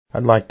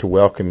I'd like to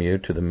welcome you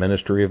to the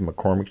ministry of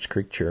McCormick's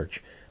Creek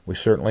Church. We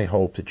certainly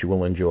hope that you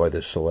will enjoy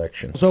this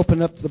selection. Let's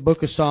open up the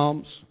book of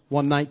Psalms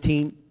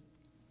 119.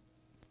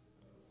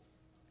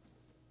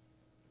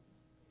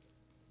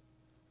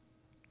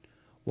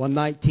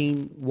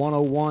 (119)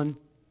 101,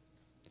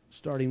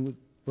 starting with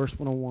verse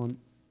 101.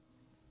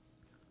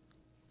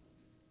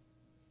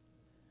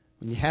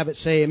 When you have it,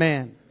 say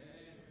amen.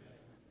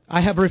 I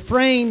have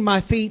refrained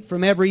my feet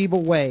from every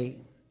evil way,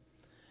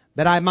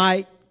 that I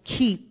might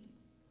keep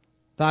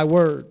Thy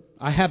word.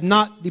 I have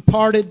not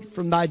departed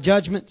from Thy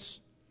judgments,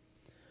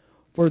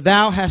 for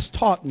Thou hast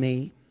taught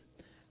me.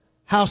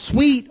 How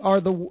sweet are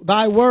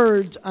Thy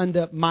words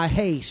unto my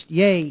haste,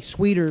 yea,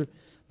 sweeter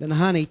than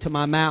honey to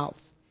my mouth.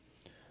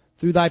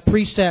 Through Thy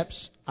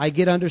precepts I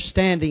get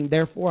understanding,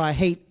 therefore I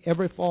hate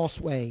every false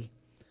way.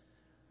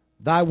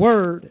 Thy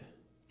word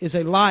is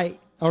a light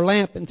or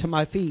lamp unto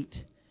my feet,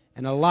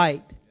 and a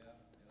light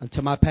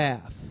unto my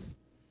path.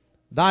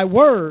 Thy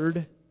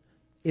word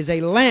is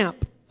a lamp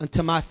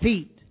unto my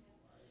feet,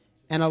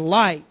 and a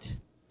light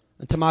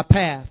unto my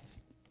path.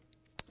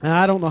 And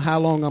I don't know how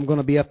long I'm going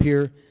to be up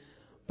here,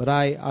 but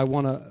I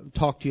want to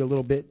talk to you a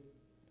little bit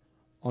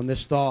on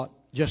this thought.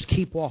 Just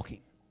keep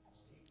walking.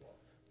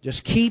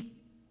 Just keep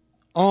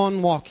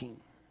on walking.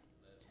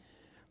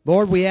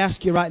 Lord, we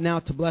ask you right now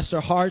to bless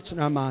our hearts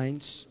and our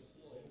minds.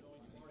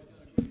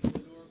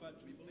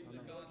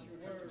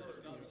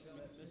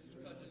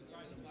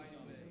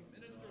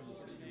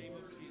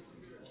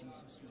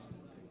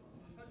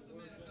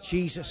 In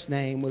Jesus'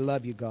 name, we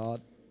love you,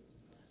 God.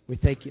 We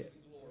thank you.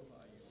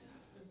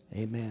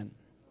 Amen.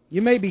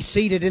 You may be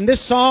seated. In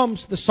this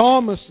Psalms, the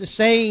psalmist is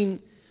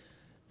saying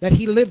that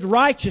he lived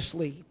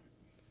righteously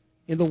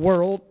in the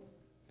world.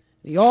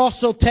 He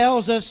also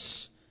tells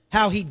us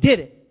how he did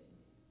it.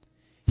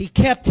 He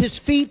kept his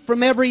feet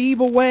from every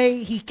evil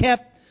way. He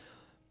kept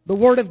the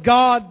Word of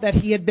God that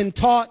he had been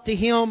taught to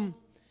him.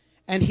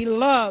 And he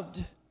loved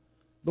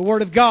the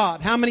Word of God.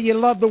 How many of you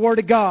love the Word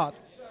of God?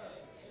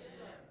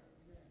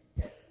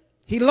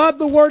 He loved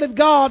the Word of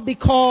God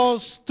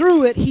because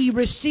through it he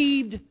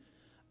received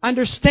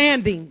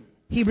understanding.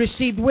 He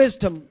received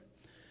wisdom.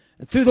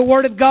 And through the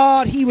Word of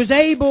God he was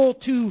able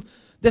to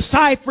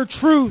decipher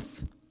truth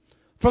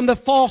from the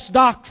false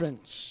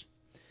doctrines.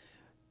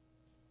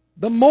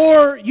 The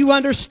more you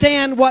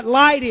understand what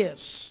light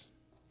is,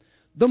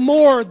 the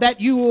more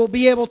that you will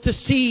be able to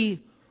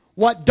see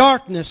what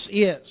darkness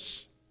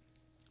is.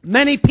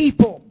 Many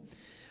people,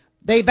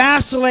 they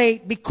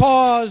vacillate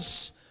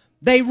because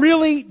they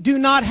really do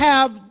not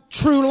have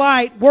true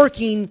light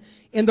working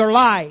in their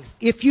life.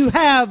 If you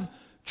have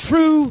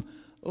true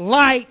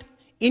light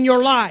in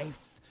your life,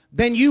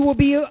 then you will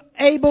be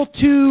able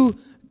to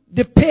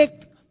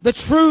depict the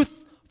truth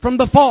from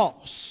the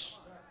false.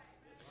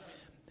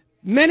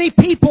 Many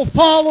people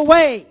fall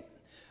away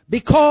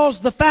because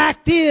the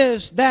fact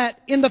is that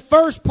in the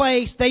first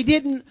place they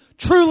didn't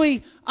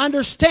truly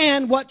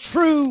understand what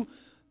true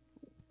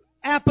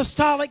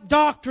apostolic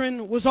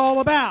doctrine was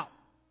all about.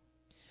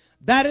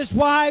 That is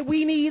why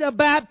we need a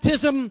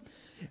baptism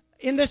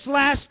in this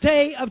last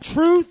day of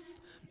truth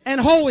and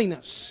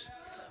holiness.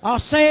 I'll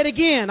say it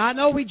again. I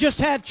know we just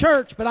had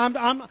church, but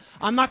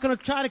I'm not going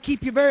to try to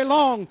keep you very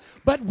long.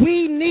 But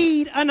we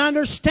need an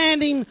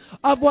understanding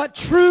of what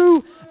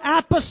true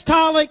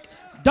apostolic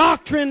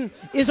doctrine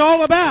is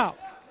all about.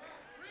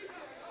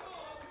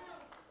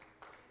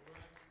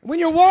 When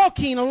you're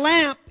walking, a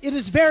lamp, it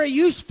is very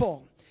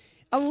useful.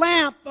 A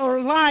lamp or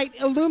light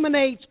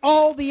illuminates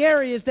all the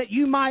areas that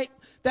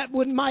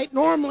might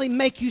normally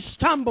make you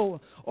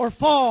stumble or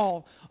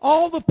fall.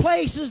 All the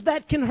places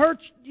that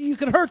you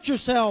can hurt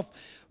yourself.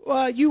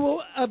 You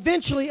will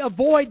eventually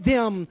avoid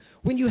them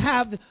when you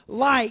have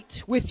light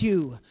with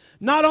you.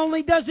 Not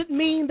only does it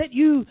mean that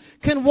you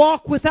can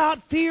walk without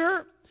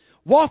fear,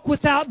 walk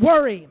without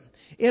worry,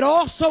 it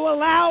also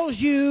allows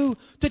you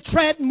to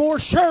tread more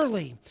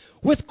surely,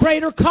 with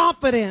greater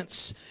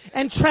confidence,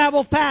 and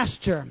travel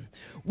faster.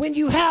 When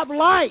you have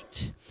light,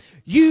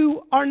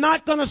 you are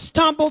not going to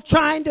stumble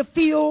trying to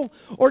feel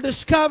or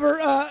discover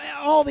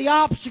all the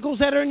obstacles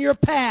that are in your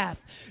path.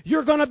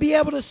 You're going to be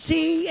able to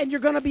see and you're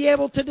going to be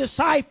able to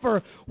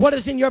decipher what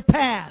is in your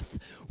path.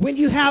 When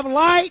you have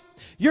light,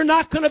 you're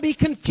not going to be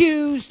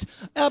confused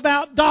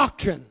about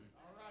doctrine.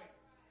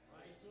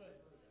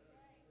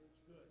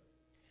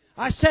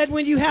 I said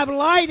when you have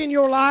light in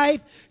your life,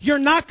 you're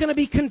not going to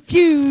be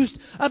confused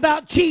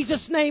about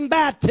Jesus' name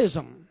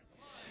baptism.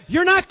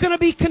 You're not going to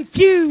be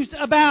confused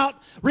about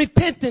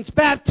repentance,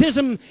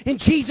 baptism in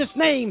Jesus'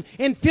 name,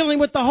 and filling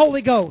with the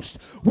Holy Ghost.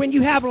 When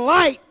you have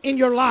light in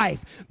your life,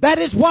 that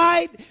is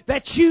why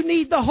that you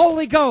need the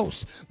Holy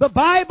Ghost. The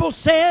Bible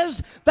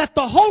says that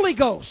the Holy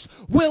Ghost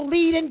will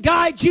lead and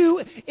guide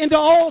you into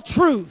all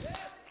truth.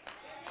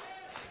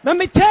 Let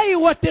me tell you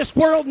what this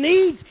world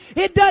needs.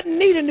 It doesn't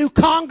need a new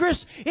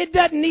Congress. It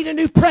doesn't need a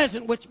new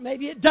president, which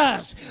maybe it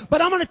does.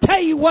 But I'm going to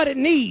tell you what it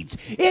needs.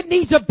 It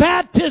needs a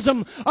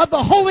baptism of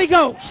the Holy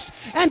Ghost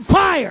and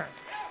fire.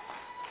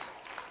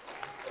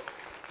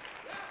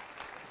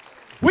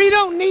 We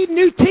don't need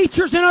new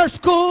teachers in our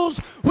schools.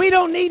 We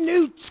don't need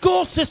new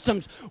school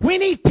systems. We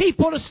need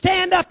people to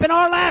stand up in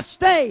our last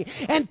day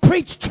and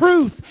preach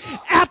truth.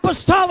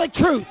 Apostolic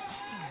truth.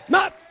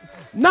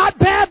 Not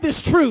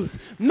Baptist truth,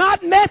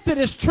 not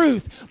Methodist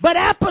truth, but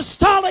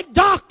apostolic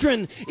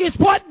doctrine is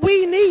what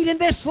we need in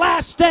this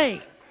last day.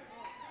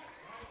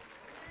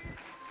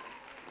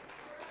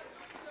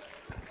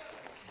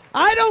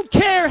 I don't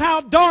care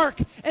how dark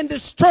and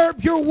disturbed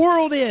your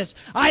world is.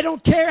 I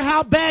don't care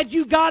how bad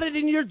you got it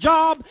in your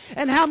job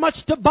and how much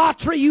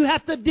debauchery you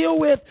have to deal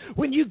with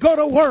when you go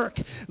to work.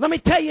 Let me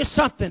tell you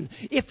something.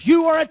 If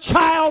you are a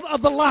child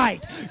of the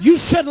light, you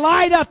should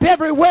light up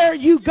everywhere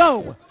you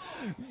go.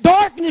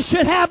 Darkness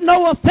should have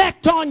no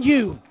effect on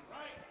you.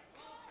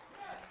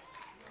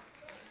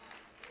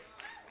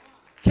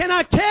 Can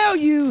I tell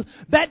you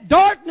that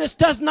darkness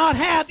does not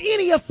have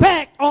any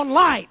effect on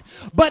light,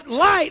 but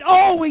light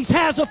always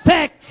has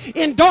effect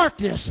in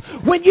darkness.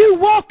 When you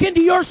walk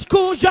into your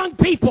schools, young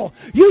people,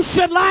 you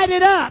should light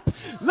it up.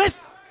 Listen.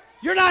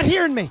 You're not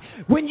hearing me.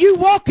 When you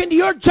walk into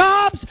your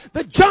jobs,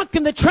 the junk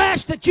and the trash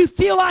that you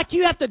feel like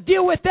you have to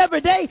deal with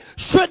every day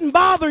shouldn't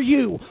bother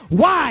you.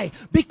 Why?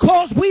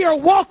 Because we are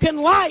walking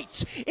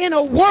lights in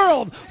a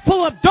world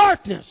full of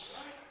darkness.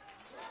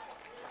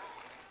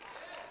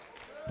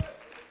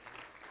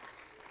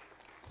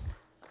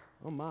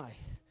 Oh my.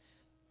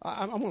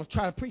 I'm going to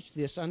try to preach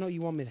this. I know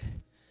you want me to.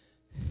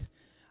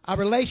 Our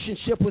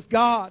relationship with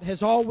God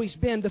has always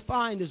been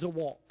defined as a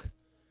walk.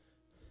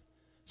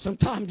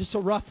 Sometimes it's a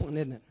rough one,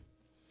 isn't it?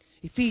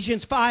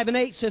 Ephesians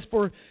 5:8 says,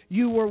 "For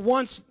you were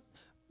once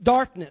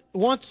darkness,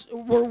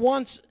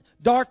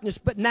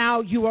 but now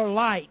you are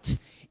light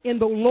in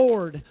the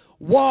Lord.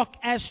 Walk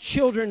as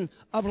children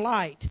of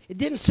light." It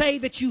didn't say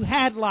that you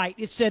had light.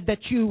 It said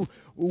that you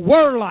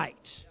were light.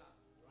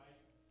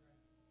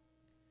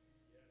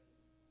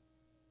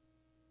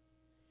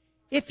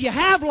 If you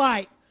have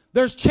light,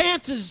 there's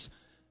chances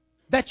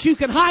that you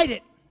can hide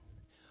it.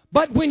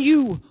 But when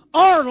you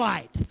are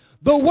light,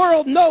 the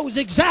world knows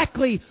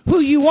exactly who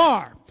you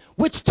are.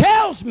 Which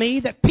tells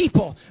me that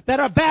people that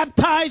are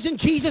baptized in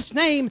Jesus'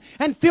 name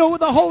and filled with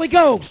the Holy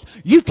Ghost,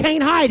 you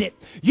can't hide it.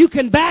 You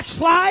can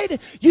backslide.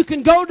 You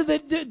can go to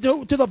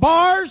the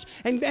bars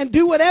and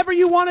do whatever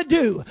you want to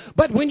do.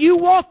 But when you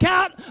walk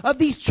out of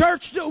these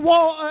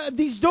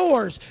these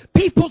doors,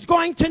 people's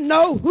going to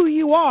know who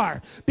you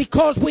are.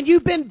 Because when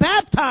you've been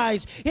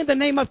baptized in the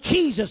name of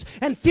Jesus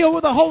and filled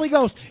with the Holy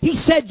Ghost, He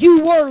said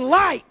you were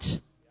light.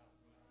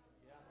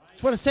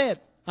 That's what it said.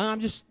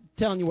 I'm just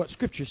telling you what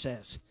Scripture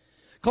says.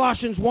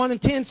 Colossians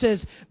 1:10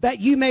 says that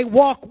you may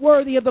walk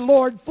worthy of the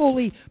Lord,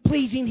 fully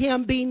pleasing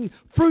Him, being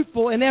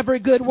fruitful in every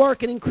good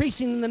work and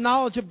increasing in the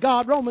knowledge of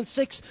God. Romans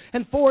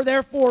 6:4,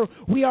 therefore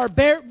we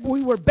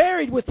were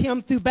buried with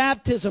Him through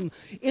baptism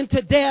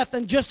into death,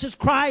 and just as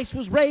Christ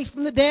was raised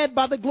from the dead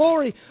by the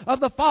glory of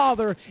the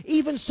Father,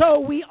 even so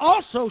we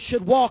also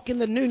should walk in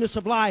the newness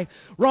of life.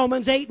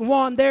 Romans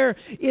 8:1, there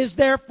is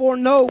therefore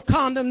no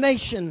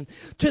condemnation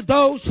to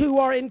those who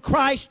are in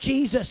Christ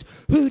Jesus,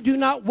 who do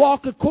not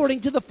walk according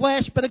to the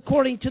flesh, but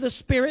according to the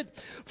Spirit.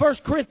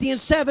 1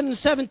 Corinthians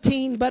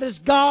 7:17, but as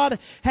God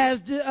has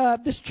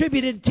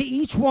distributed to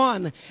each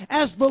one,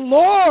 as the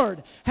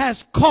Lord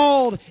has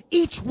called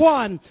each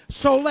one,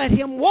 so let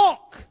him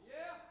walk.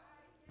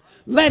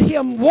 Let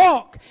him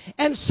walk.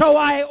 And so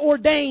I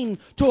ordain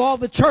to all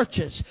the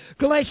churches.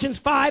 Galatians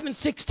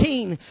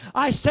 5:16.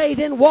 I say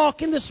then,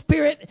 walk in the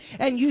Spirit,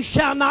 and you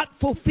shall not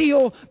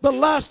fulfill the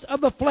lust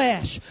of the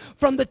flesh.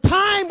 From the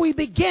time we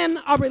begin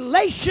a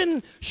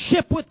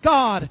relationship with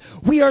God,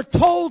 we are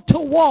told to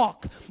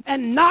walk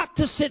and not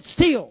to sit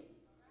still.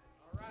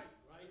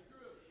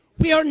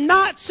 We are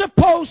not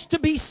supposed to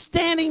be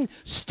standing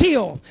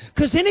still,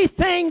 because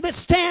anything that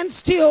stands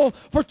still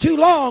for too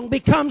long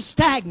becomes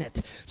stagnant.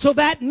 So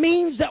that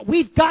means that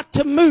we've got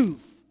to move.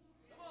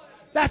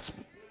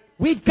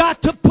 We've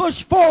got to push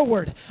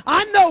forward.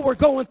 I know we're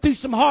going through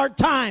some hard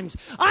times.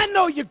 I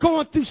know you're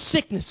going through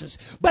sicknesses.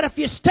 But if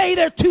you stay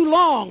there too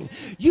long,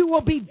 you will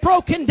be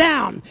broken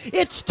down.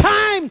 It's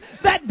time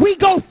that we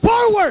go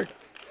forward.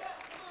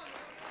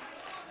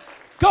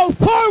 Go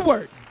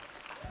forward.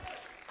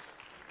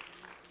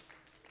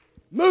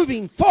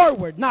 Moving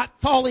forward, not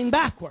falling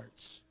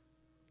backwards.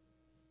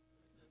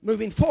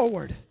 Moving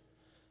forward.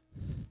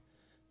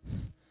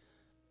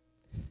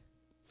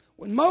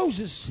 When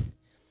Moses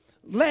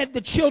led the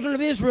children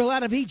of Israel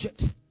out of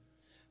Egypt,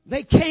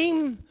 they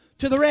came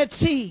to the Red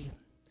Sea.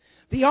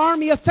 The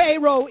army of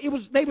Pharaoh,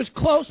 they was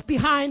close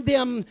behind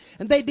them,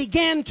 and they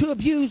began to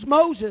abuse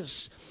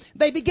Moses.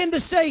 They began to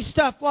say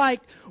stuff like,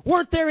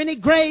 weren't there any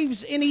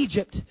graves in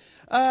Egypt?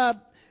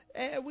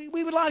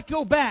 We would like to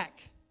go back.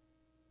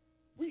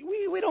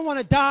 We don't want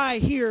to die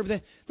here.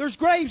 There's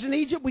graves in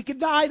Egypt. We could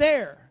die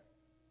there.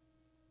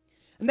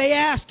 And they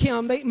asked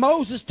him.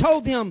 Moses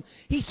told them.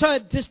 He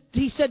said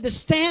to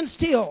stand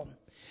still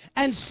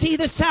and see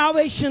the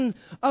salvation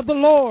of the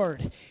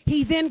Lord.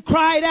 He then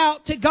cried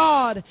out to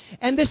God.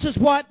 And this is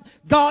what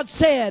God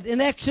said in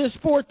Exodus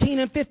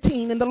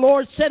 14:15. And the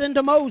Lord said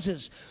unto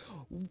Moses,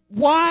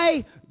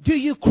 why do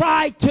you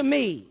cry to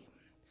me?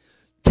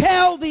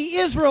 tell the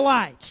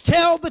Israelites,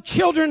 tell the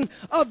children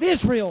of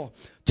Israel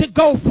to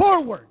go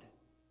forward.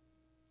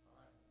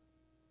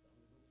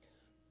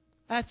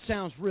 That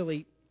sounds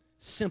really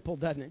simple,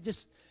 doesn't it?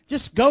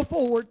 Just go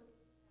forward.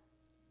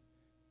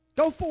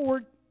 Go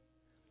forward.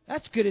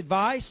 That's good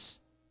advice.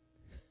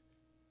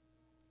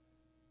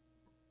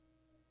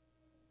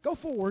 Go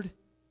forward.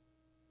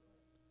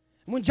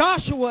 When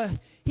Joshua,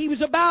 he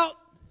was about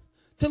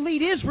to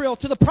lead Israel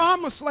to the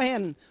promised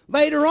land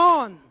later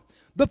on,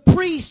 the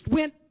priest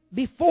went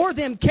before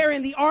them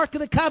carrying the Ark of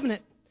the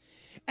Covenant.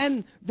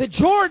 And the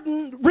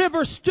Jordan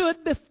River stood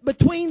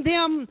between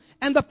them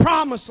and the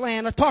promised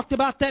land. I talked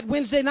about that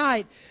Wednesday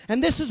night.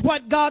 And this is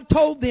what God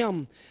told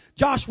them.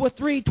 Joshua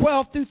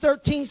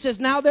 3:12-13 says,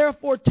 Now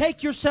therefore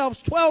take yourselves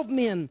 12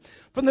 men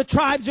from the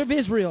tribes of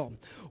Israel,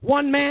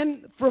 one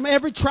man from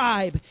every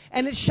tribe.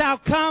 And it shall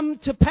come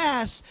to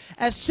pass,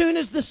 as soon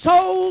as the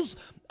soles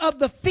of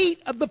the feet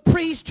of the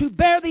priest who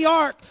bear the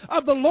ark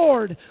of the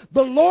Lord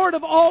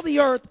of all the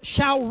earth,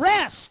 shall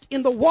rest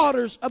in the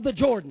waters of the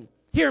Jordan.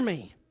 Hear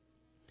me.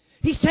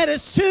 He said,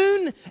 as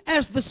soon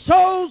as the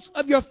soles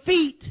of your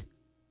feet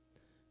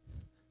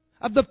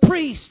of the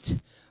priest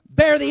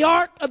bear the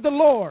ark of the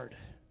Lord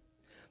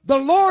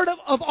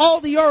of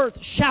all the earth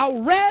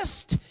shall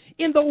rest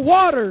in the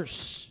waters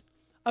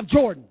of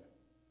Jordan.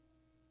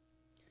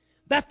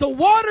 That the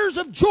waters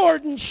of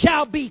Jordan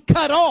shall be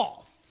cut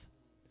off.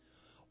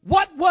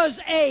 What was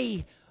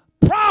a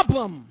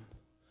problem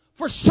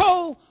for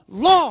so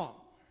long?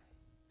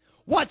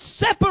 What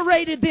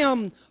separated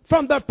them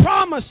from the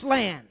promised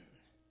land?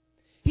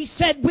 He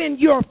said, when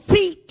your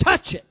feet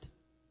touch it,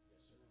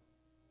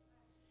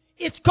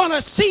 it's going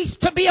to cease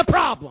to be a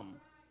problem.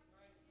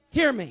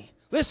 Hear me.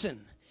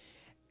 Listen.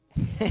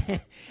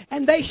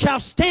 And they shall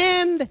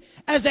stand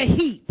as a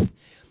heap.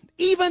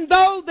 Even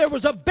though there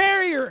was a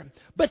barrier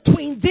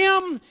between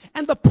them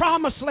and the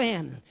promised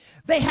land,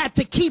 they had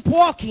to keep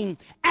walking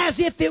as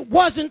if it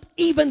wasn't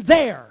even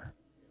there.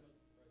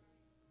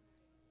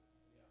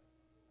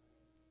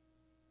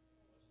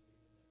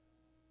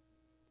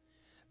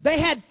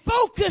 They had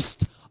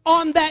focused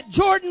on that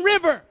Jordan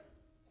River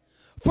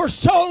for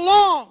so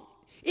long.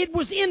 It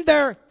was in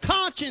their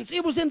conscience.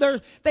 It was in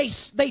their,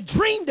 they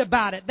dreamed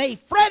about it. They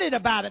fretted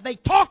about it. They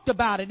talked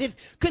about it. It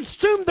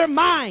consumed their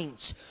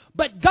minds.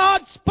 But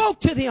God spoke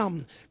to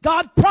them.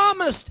 God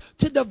promised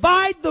to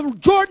divide the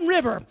Jordan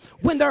River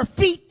when their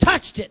feet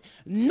touched it,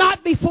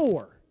 not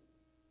before.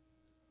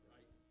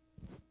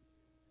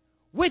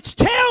 Which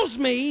tells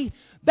me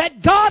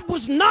that God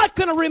was not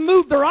going to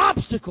remove their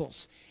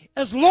obstacles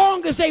as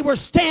long as they were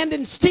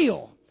standing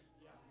still.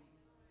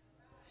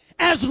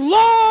 As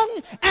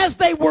long as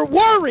they were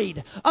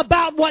worried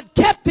about what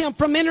kept them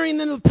from entering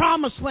into the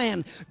promised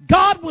land,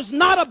 God was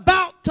not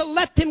about to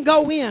let them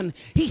go in.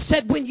 He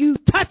said, when you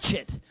touch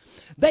it,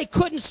 they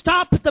couldn't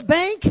stop at the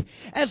bank,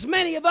 as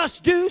many of us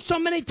do so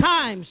many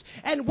times,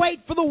 and wait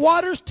for the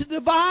waters to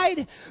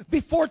divide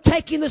before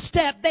taking the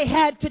step. They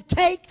had to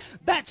take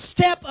that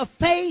step of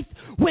faith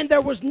when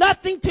there was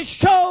nothing to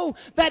show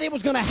that it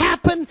was going to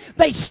happen.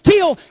 They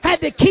still had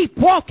to keep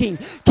walking.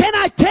 Can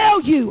I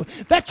tell you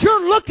that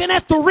you're looking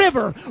at the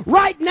river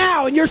right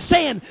now and you're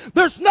saying,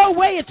 there's no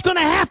way it's going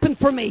to happen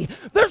for me.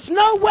 There's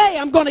no way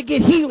I'm going to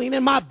get healing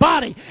in my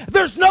body.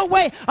 There's no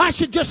way I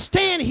should just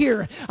stand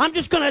here. I'm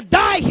just going to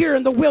die here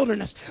in the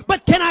wilderness.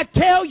 But can I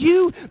tell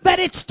you that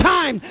it's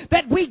time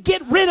that we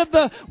get rid of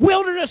the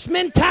wilderness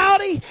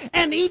mentality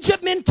and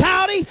Egypt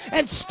mentality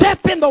and step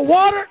in the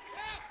water?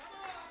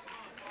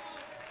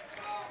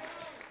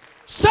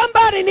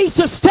 Somebody needs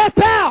to step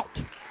out.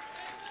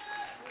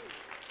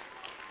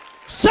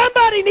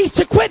 Somebody needs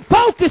to quit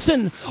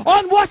focusing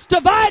on what's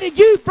divided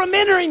you from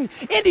entering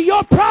into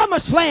your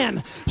promised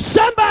land.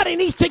 Somebody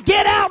needs to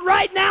get out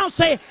right now and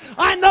say,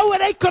 I know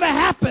it ain't going to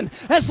happen.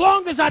 As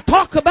long as I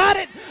talk about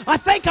it, I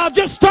think I'll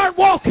just start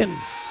walking.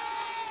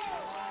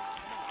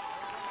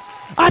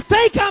 I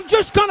think I'm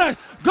just going to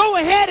go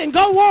ahead and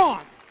go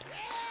on.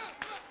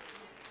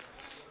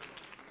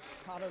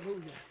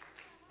 Hallelujah.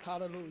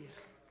 Hallelujah.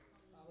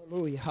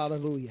 Hallelujah.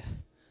 Hallelujah.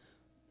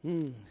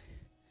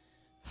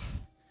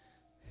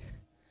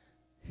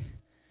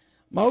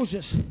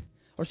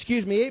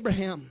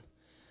 Abraham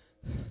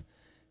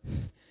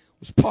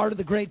was part of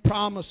the great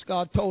promise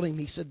God told him.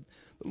 He said,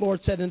 the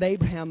Lord said unto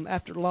Abraham,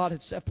 after Lot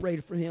had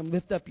separated from him,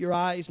 lift up your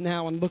eyes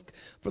now and look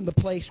from the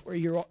place where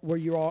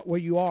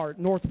you are,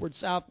 northward,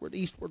 southward,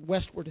 eastward,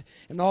 westward,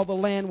 and all the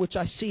land which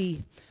I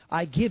see,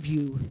 I give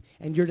you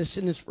and your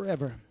descendants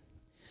forever.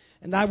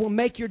 And I will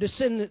make your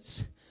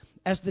descendants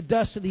as the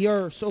dust of the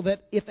earth, so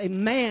that if a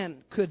man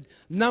could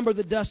number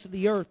the dust of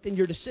the earth, then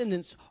your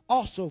descendants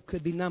also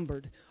could be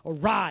numbered.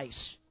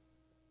 Arise.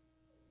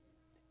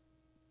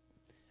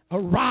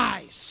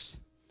 Arise.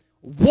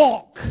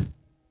 Walk.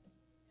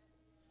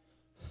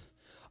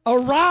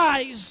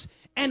 Arise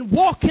and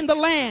walk in the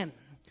land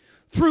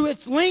through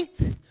its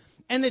length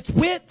and its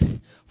width,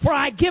 for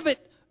I give it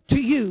to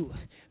you.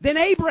 Then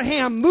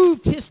Abraham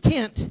moved his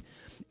tent,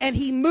 and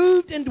he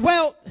moved and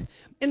dwelt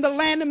in the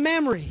land of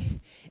Mamre,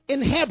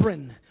 in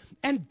Hebron,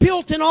 and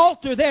built an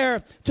altar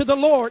there to the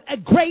Lord. A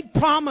great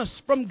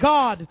promise from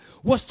God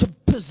was to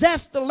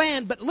possess the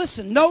land. But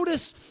listen,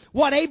 notice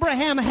what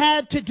Abraham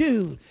had to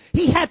do.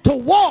 He had to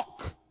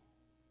walk.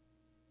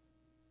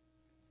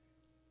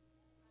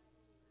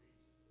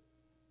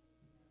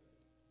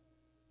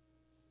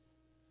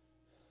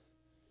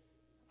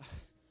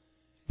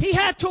 He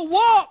had to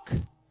walk.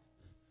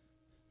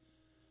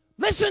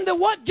 Listen to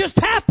what just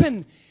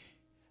happened.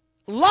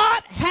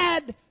 Lot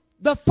had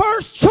the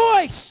first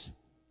choice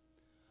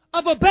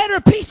of a better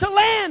piece of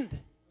land.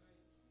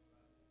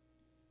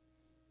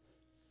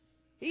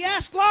 He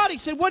asked Lot, he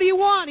said, what do you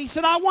want? He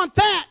said, I want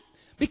that,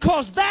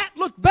 because that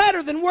looked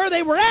better than where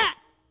they were at.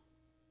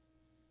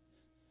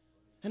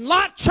 And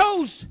Lot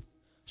chose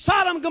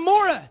Sodom and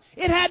Gomorrah.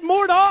 It had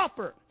more to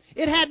offer.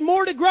 It had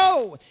more to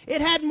grow.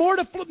 It had more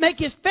to make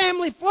his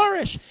family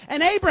flourish.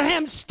 And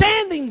Abraham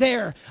standing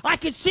there. I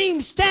could see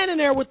him standing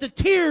there with the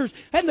tears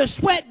and the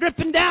sweat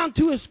dripping down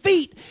to his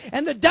feet.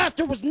 And the dust,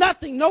 there was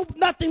nothing.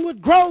 Nothing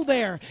would grow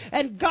there.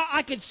 And God,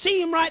 I could see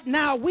him right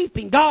now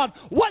weeping. God,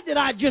 what did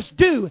I just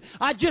do?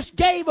 I just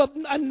gave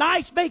a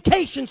nice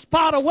vacation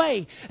spot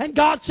away. And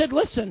God said,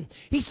 listen.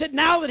 He said,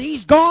 now that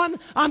he's gone,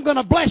 I'm going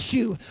to bless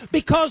you.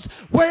 Because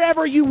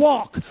wherever you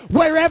walk,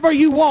 wherever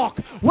you walk,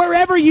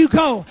 wherever you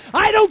go,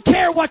 I don't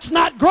care what's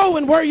not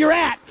growing where you're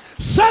at.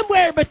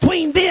 Somewhere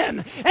between then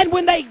and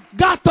when they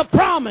got the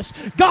promise,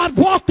 God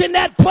walked in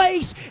that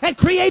place and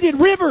created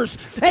rivers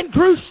and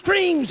grew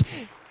streams.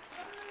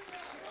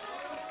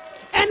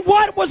 And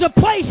what was a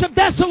place of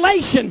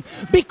desolation?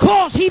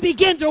 Because he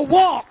began to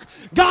walk,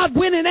 God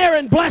went in there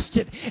and blessed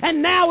it.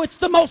 And now it's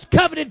the most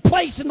coveted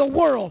place in the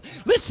world.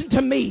 Listen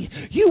to me.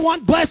 You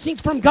want blessings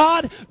from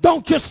God?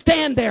 Don't just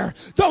stand there.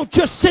 Don't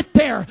just sit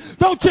there.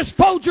 Don't just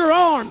fold your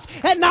arms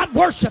and not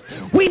worship.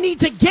 We need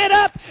to get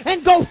up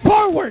and go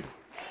forward.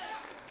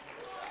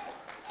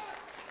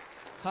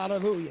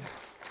 Hallelujah.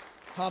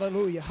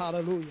 Hallelujah.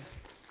 Hallelujah.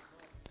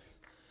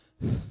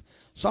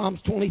 Psalms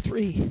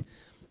 23.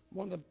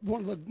 One of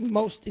the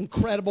most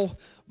incredible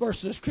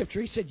verses of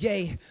Scripture. He said,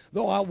 yea,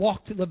 though I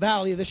walk through the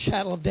valley of the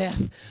shadow of death,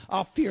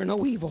 I'll fear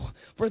no evil,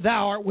 for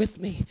thou art with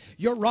me.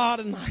 Your rod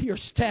and your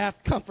staff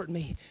comfort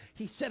me.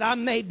 He said, I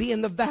may be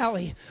in the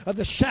valley of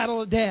the shadow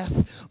of death,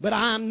 but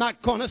I'm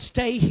not going to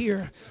stay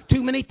here.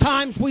 Too many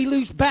times we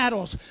lose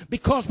battles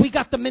because we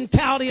got the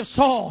mentality of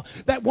Saul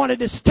that wanted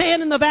to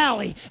stand in the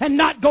valley and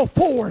not go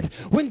forward.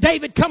 When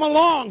David come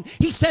along,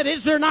 he said,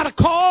 is there not a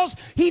cause?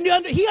 He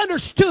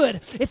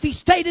understood if he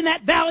stayed in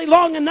that valley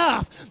long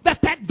enough,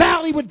 that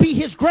valley would be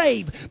his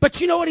grave. But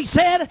you know what he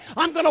said?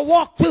 I'm going to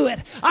walk through it.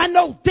 I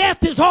know death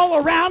is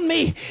all around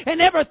me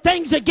and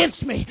everything's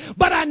against me.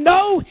 But I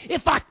know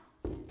if I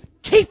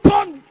keep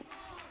on.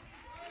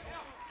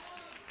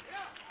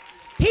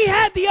 He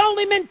had the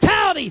only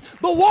mentality,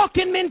 the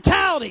walking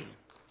mentality.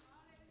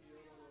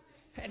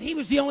 And he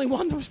was the only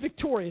one that was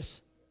victorious.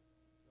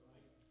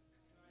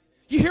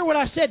 You hear what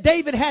I said?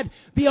 David had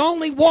the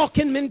only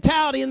walking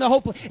mentality in the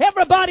whole place.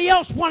 Everybody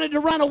else wanted to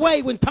run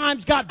away when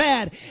times got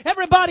bad.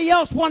 Everybody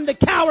else wanted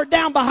to cower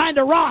down behind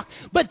a rock.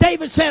 But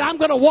David said, I'm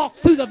going to walk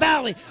through the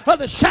valley of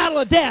the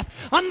shadow of death.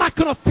 I'm not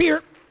going to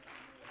fear.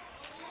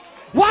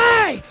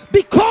 Why?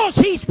 Because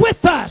he's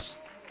with us.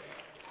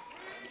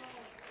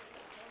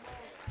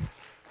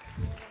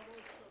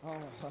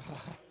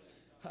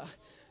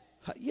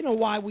 You know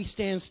why we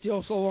stand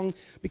still so long?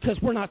 Because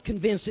we're not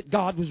convinced that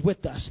God was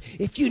with us.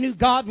 If you knew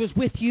God was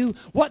with you,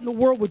 what in the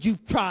world would you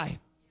try?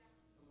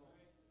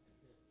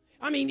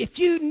 I mean, if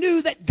you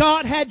knew that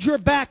God had your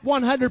back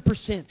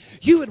 100%,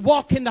 you would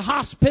walk into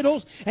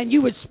hospitals and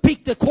you would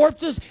speak to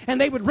corpses and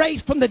they would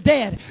raise from the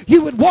dead.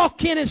 You would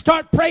walk in and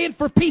start praying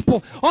for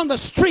people on the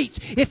streets.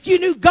 If you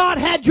knew God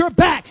had your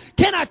back,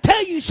 can I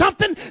tell you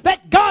something?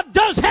 That God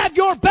does have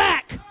your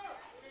back.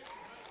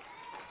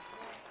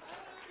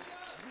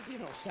 You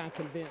don't sound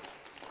convinced.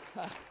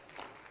 Has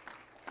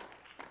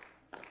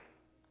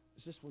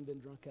this one been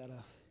drunk out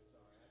of?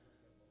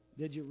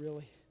 Did you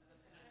really?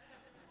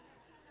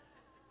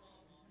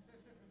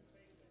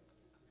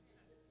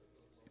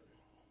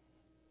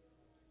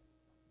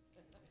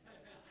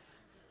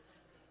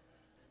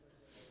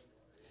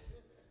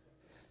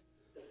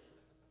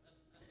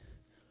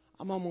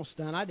 I'm almost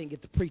done. I didn't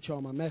get to preach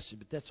all my message,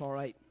 but that's all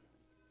right.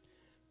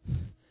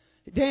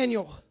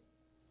 Daniel.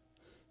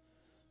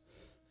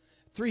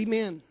 3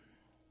 men.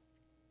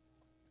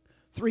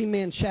 3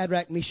 men,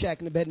 Shadrach, Meshach,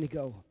 and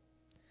Abednego.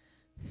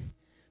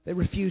 They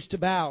refused to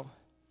bow.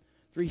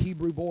 3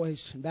 Hebrew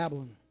boys in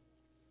Babylon.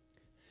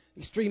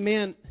 These 3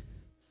 men,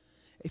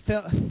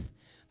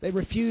 they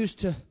refused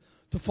to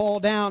fall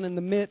down in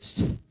the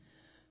midst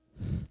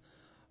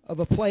of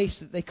a place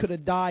that they could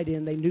have died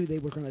in. They knew they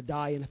were going to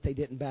die in if they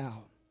didn't bow.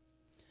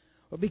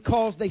 But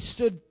because they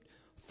stood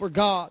for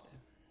God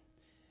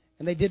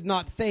and they did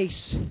not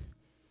face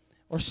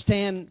or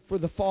stand for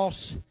the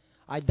false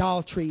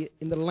idolatry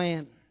in the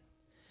land,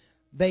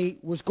 they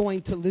was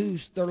going to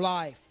lose their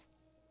life.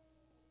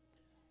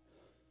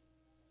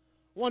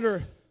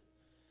 Wonder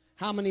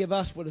how many of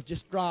us would have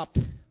just dropped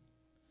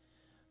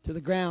to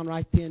the ground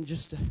right then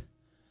just to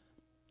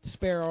to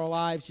spare our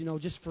lives,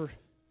 just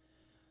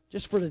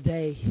for the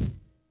day.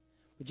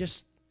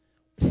 Just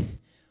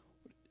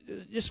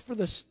for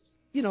this,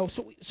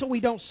 so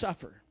we don't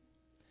suffer.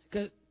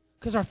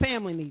 Because our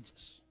family needs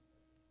us.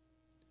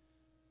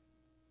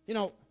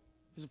 Because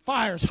the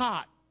fire's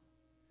hot.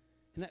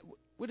 And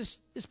we just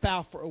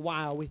bow for a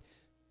while.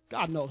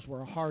 God knows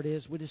where our heart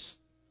is. We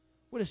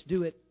just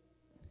do it.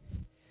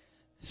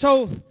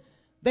 So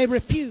they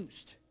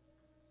refused.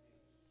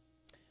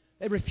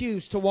 They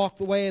refused to walk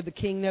the way of the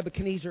King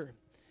Nebuchadnezzar.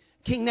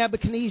 King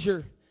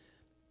Nebuchadnezzar,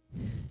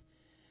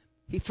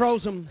 he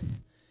throws them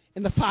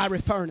in the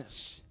fiery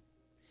furnace.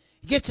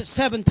 He gets it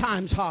 7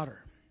 times hotter.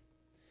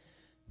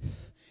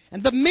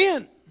 And the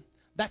men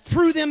that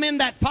threw them in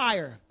that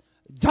fire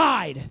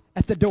died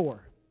at the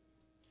door.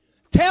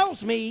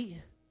 Tells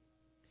me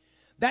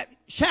that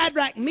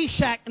Shadrach,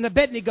 Meshach, and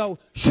Abednego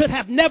should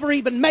have never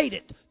even made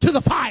it to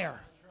the fire.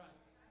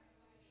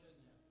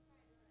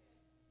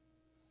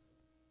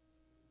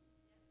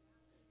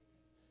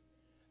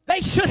 They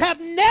should have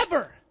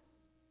never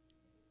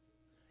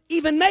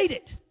even made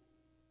it.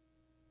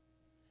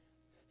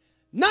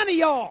 None of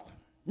y'all,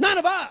 none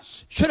of us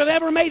should have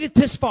ever made it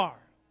this far.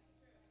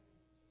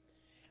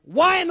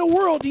 Why in the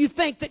world do you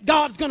think that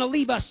God's going to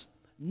leave us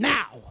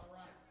now?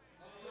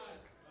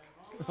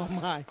 Oh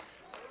my.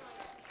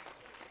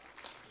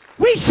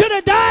 We should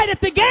have died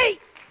at the gate.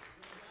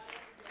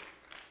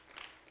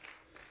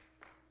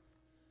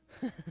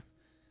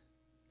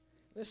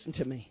 Listen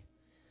to me.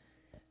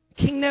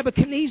 King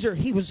Nebuchadnezzar,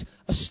 he was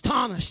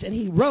astonished, and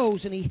he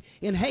rose and he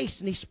in haste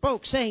and he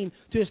spoke, saying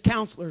to his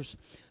counselors,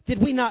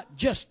 "Did we not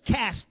just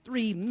cast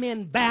 3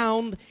 men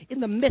bound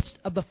in the midst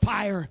of the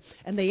fire?"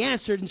 And they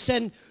answered and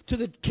said to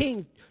the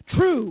king,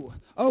 "True,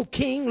 O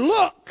king,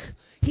 look."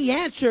 He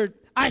answered,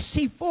 "I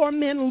see 4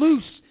 men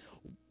loose,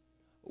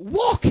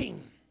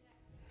 walking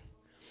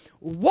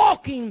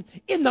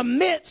in the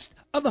midst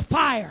of the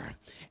fire,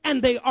 and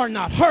they are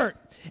not hurt.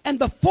 And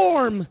the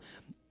form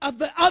of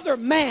the other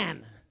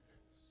man,"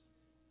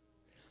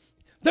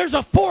 there's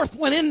a 4th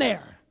one in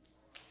there.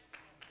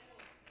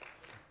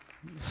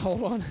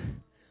 Hold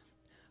on.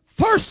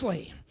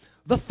 "Firstly,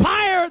 the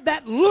fire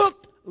that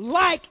looked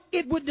like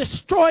it would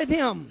destroy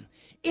them,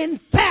 in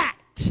fact,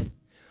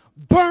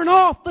 burn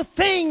off the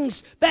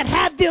things that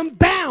had them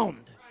bound.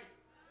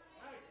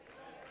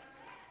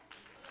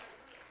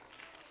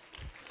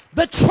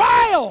 The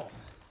trial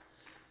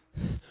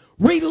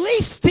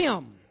released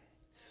them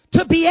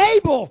to be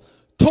able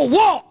to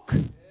walk."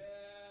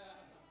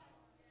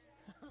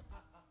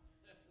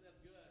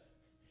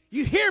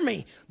 You hear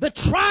me? The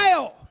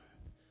trial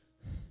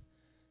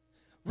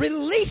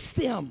released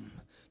them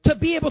to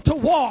be able to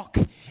walk.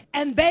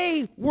 And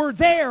they were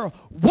there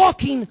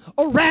walking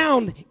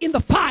around in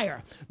the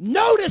fire.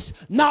 Notice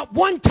not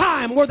one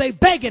time were they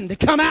begging to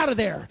come out of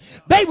there.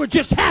 They were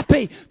just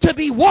happy to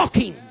be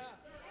walking.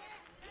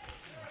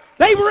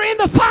 They were in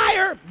the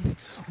fire,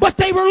 but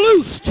they were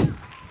loosed.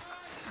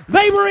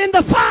 They were in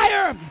the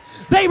fire.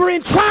 They were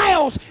in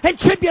trials and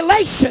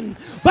tribulation,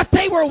 but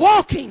they were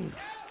walking.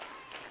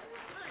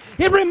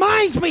 It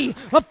reminds me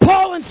of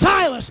Paul and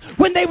Silas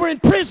when they were in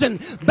prison,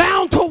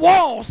 bound to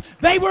walls.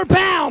 They were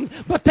bound,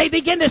 but they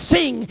began to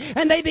sing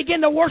and they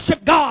began to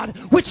worship God,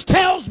 which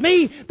tells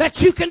me that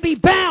you can be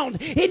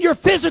bound in your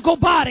physical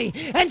body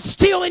and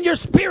still in your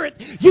spirit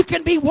you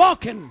can be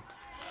walking.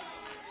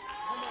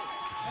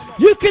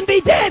 You can be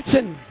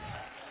dancing.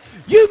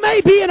 You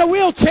may be in a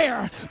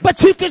wheelchair, but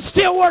you can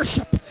still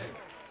worship.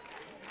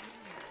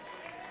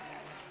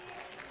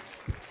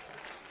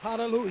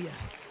 Hallelujah.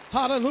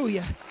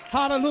 Hallelujah.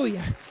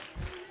 Hallelujah.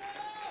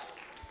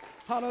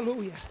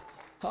 Hallelujah.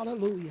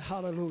 Hallelujah.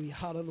 Hallelujah.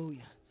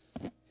 Hallelujah.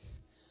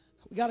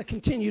 We got to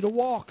continue to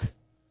walk.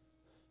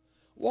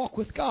 Walk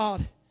with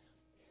God.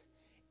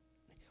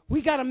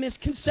 We got a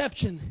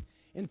misconception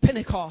in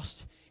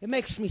Pentecost. It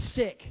makes me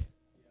sick.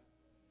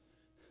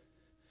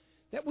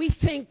 That we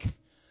think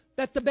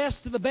that the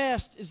best of the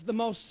best is the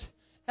most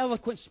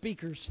eloquent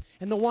speakers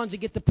and the ones that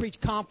get to preach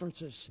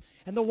conferences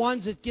and the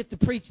ones that get to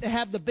preach, that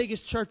have the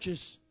biggest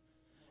churches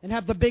and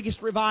have the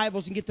biggest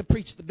revivals and get to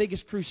preach the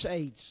biggest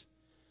crusades.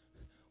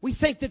 We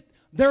think that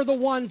they're the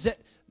ones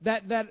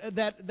that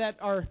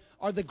are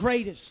the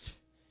greatest.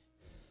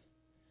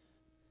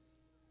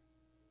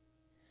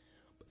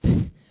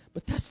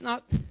 But that's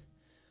not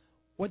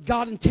what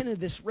God intended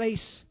this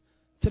race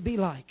to be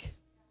like.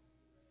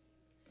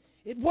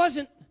 It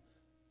wasn't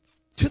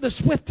to the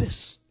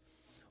swiftest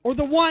or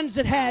the ones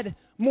that had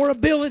more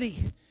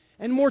ability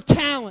and more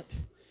talent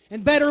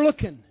and better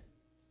looking.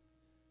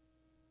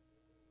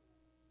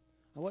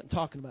 I wasn't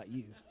talking about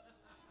you.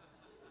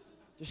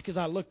 Just because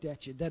I looked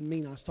at you doesn't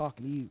mean I was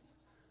talking to you.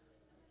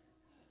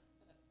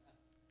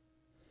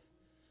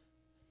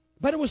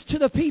 But it was to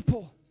the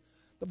people.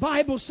 The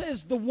Bible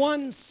says the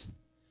ones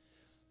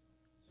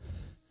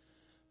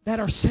that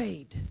are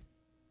saved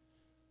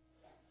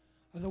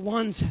are the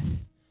ones that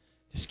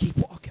just keep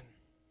walking.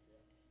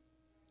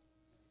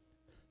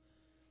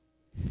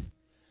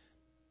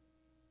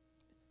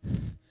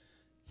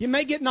 You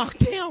may get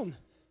knocked down,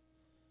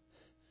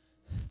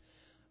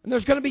 And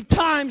there's going to be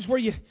times where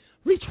you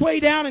reach way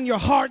down in your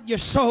heart, your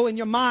soul, and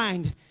your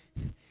mind,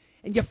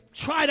 and you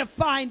try to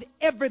find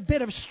every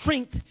bit of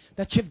strength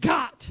that you've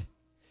got.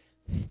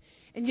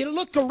 And you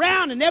look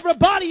around and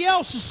everybody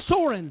else is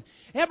soaring.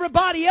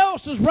 Everybody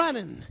else is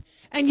running.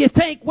 And you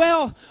think,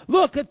 well,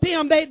 look at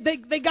them.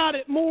 They got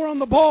it more on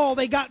the ball.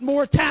 They got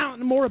more talent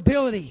and more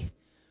ability.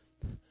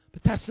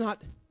 But that's not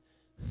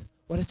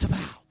what it's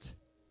about.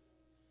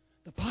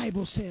 The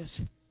Bible says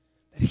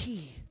that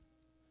he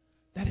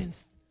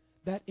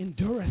that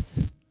endureth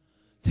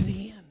to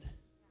the end,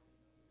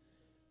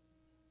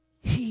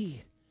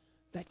 he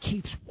that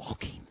keeps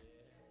walking.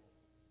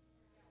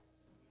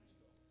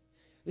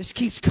 This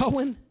keeps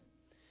going.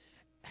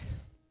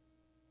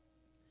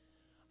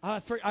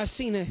 I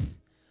seen a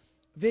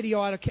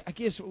video, I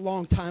guess a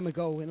long time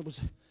ago, and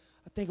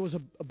I think it was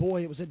a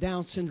boy. It was a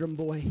Down syndrome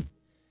boy.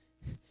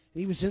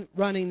 He was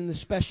running in the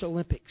Special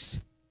Olympics.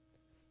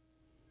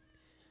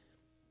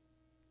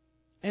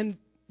 And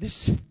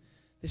this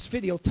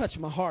video touched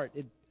my heart.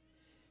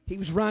 He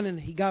was running.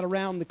 He got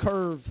around the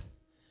curve.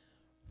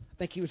 I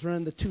think he was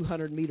running the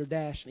 200-meter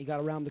dash, and he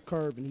got around the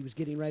curve, and he was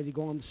getting ready to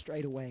go on the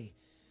straightaway.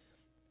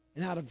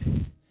 And out of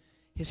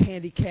his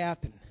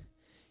handicap and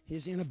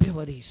his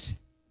inabilities,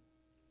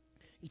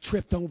 he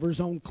tripped over his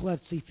own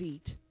klutzy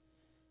feet.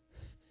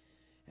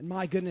 And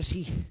my goodness,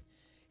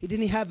 he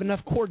didn't have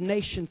enough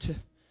coordination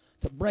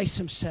to brace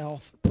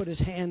himself, put his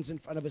hands in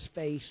front of his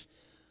face.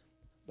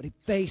 But he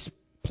face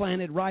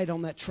planted right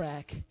on that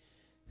track.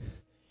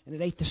 And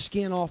it ate the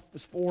skin off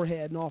his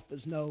forehead and off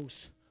his nose.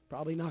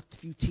 Probably knocked a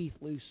few teeth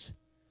loose.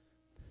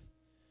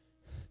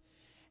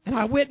 And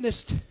I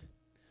witnessed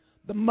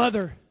the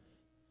mother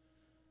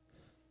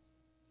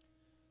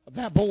of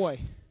that boy.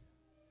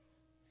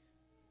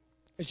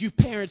 As you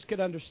parents could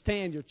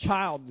understand, your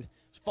child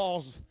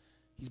falls,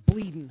 he's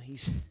bleeding.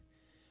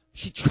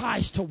 She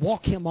tries to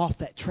walk him off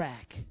that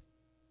track.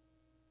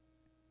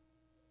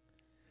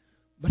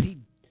 But he,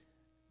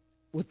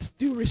 with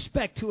due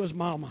respect to his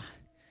mama,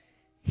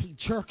 he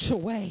jerks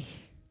away.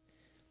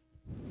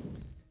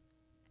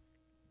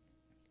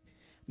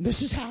 And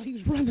this is how he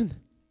was running.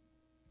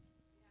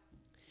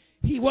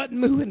 He wasn't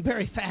moving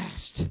very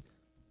fast.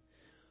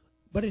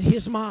 But in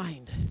his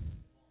mind,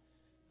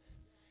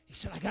 he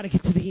said, I got to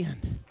get to the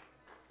end.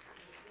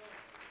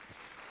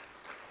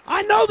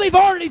 I know they've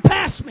already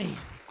passed me.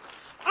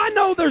 I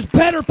know there's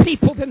better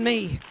people than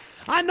me.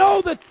 I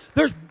know that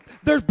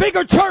there's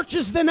bigger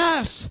churches than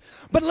us.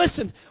 But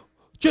listen,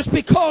 just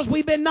because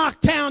we've been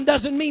knocked down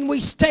doesn't mean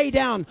we stay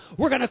down.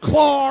 We're going to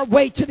claw our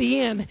way to the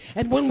end.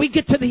 And when we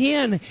get to the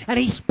end and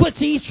he splits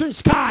the eastern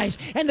skies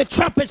and the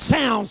trumpet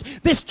sounds,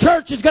 this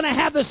church is going to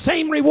have the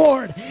same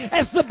reward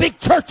as the big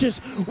churches.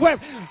 Where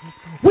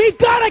we've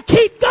got to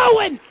keep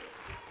going.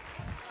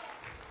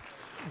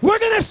 We're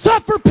going to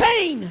suffer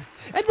pain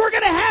and we're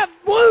going to have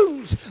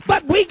wounds,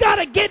 but we got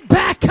to get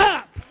back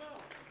up.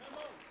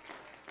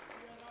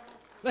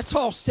 Let's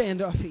all stand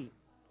to our feet.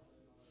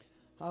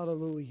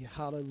 Hallelujah,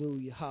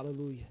 hallelujah,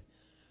 hallelujah.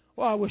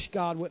 Well, I wish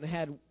God wouldn't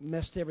have had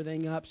messed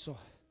everything up. So,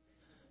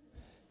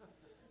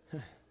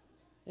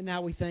 and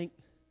now we think,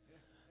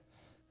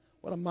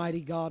 what a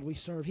mighty God we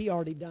serve. He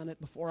already done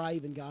it before I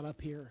even got up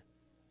here.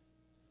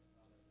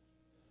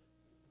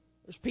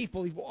 There's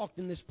people who've walked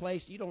in this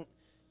place. You're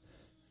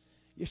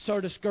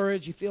so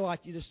discouraged. You feel like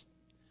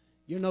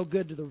you're no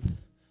good to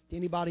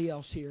anybody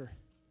else here.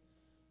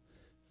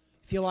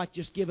 You feel like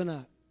just giving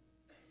up.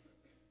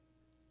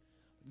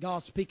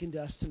 God's speaking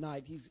to us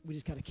tonight. We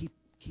just got to keep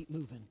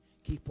moving,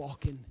 keep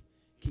walking,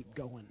 keep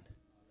going.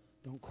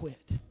 Don't quit.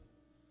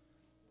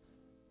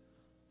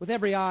 With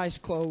every eyes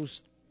closed.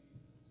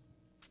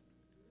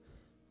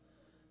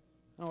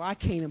 Oh, I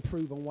can't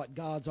improve on what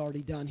God's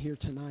already done here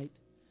tonight.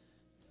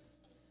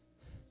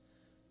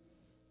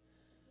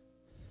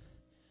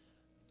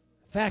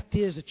 Fact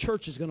is, the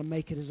church is going to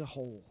make it as a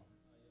whole.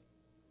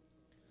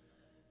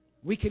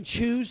 We can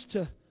choose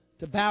to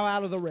bow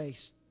out of the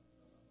race.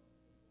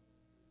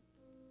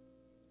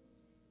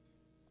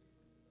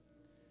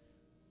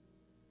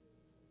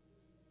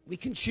 We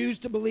can choose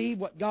to believe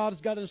what God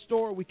has got in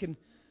store. We can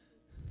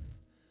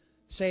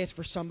say it's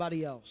for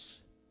somebody else.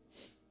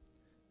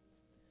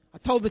 I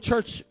told the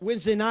church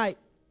Wednesday night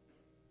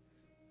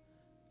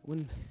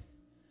when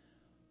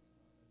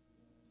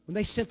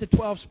they sent the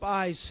 12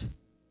 spies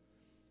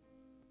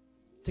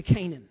to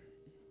Canaan.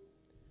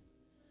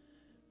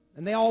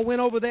 And they all went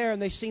over there and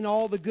they seen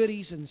all the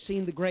goodies and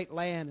seen the great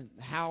land and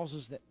the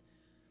houses that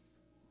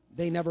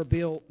they never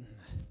built, and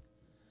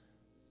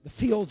the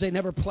fields they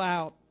never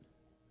plowed.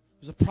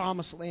 It was a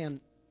promised land.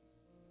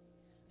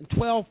 And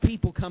 12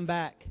 people come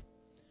back.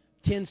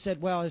 10 said,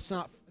 well,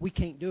 we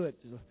can't do it.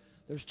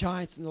 There's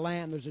giants in the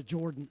land. There's a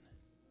Jordan.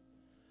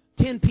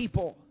 10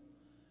 people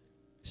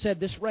said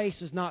this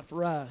race is not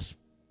for us.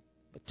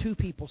 But 2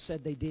 people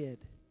said they did.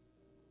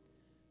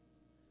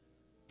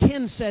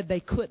 10 said they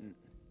couldn't.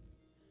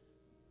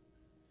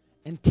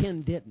 And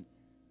 10 didn't.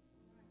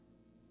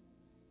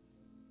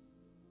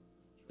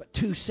 But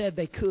 2 said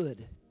they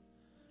could.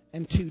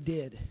 And 2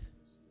 did.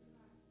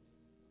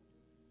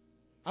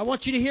 I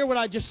want you to hear what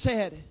I just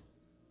said.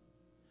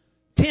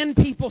 10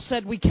 people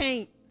said we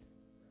can't.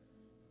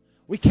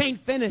 We can't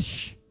finish.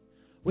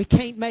 We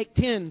can't make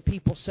 10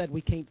 people said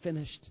we can't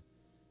finish.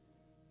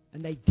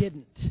 And they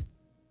didn't.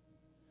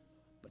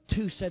 But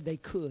 2 said they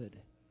could.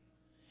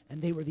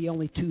 And they were the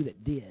only 2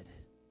 that did.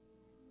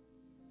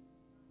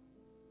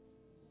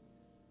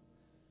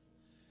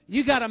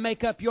 You got to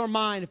make up your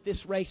mind if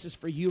this race is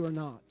for you or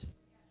not.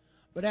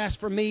 But as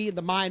for me,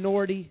 the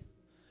minority,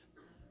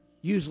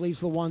 usually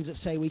is the ones that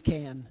say we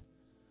can.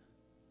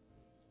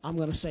 I'm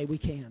going to say we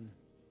can.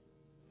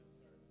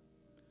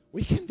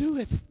 We can do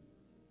it.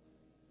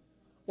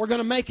 We're going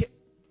to make it.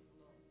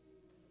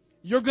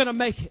 You're going to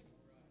make it.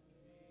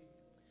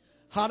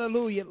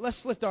 Hallelujah.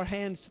 Let's lift our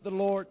hands to the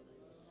Lord.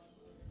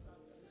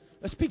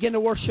 Let's begin to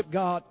worship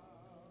God.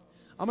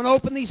 I'm going to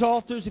open these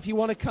altars. If you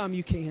want to come,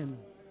 you can.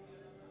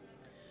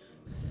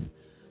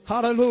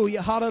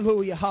 Hallelujah,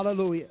 hallelujah,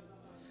 hallelujah.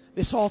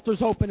 This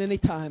altar's open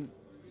anytime.